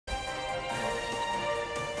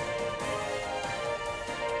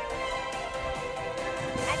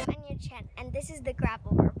and this is the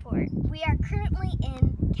gravel report. We are currently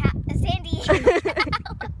in San Diego,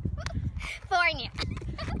 California.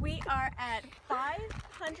 We are at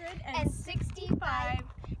 565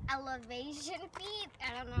 elevation feet. I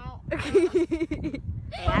don't know.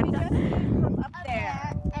 from up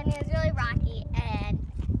there. And it was really rocky, and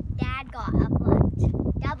Dad got a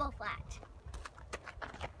flat, double flat.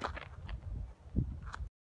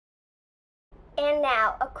 And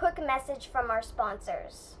now, a quick message from our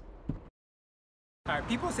sponsors. Alright,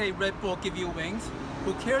 people say Red Bull give you wings.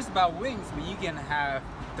 Who cares about wings when you can have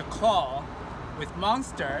the claw? With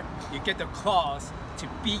Monster, you get the claws to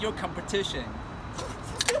beat your competition.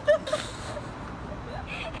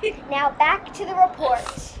 Now back to the report.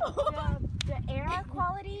 The air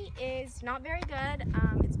quality is not very good.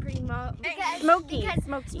 It's pretty smoky.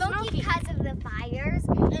 Smoky because of the fires.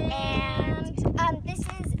 And this is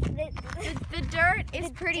the dirt is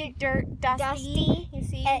pretty dusty. You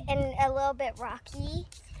see, and a little bit rocky.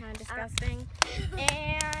 It's kind of disgusting.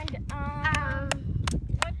 And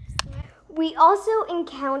we also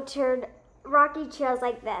encountered rocky trails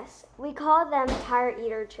like this. We call them tire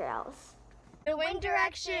eater trails. the wind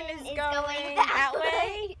direction is going that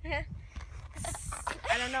way.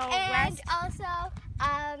 I don't know. And West. also,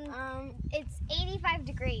 it's 85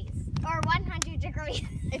 degrees or 100 degrees.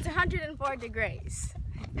 It's 104 degrees.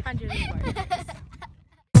 104 degrees.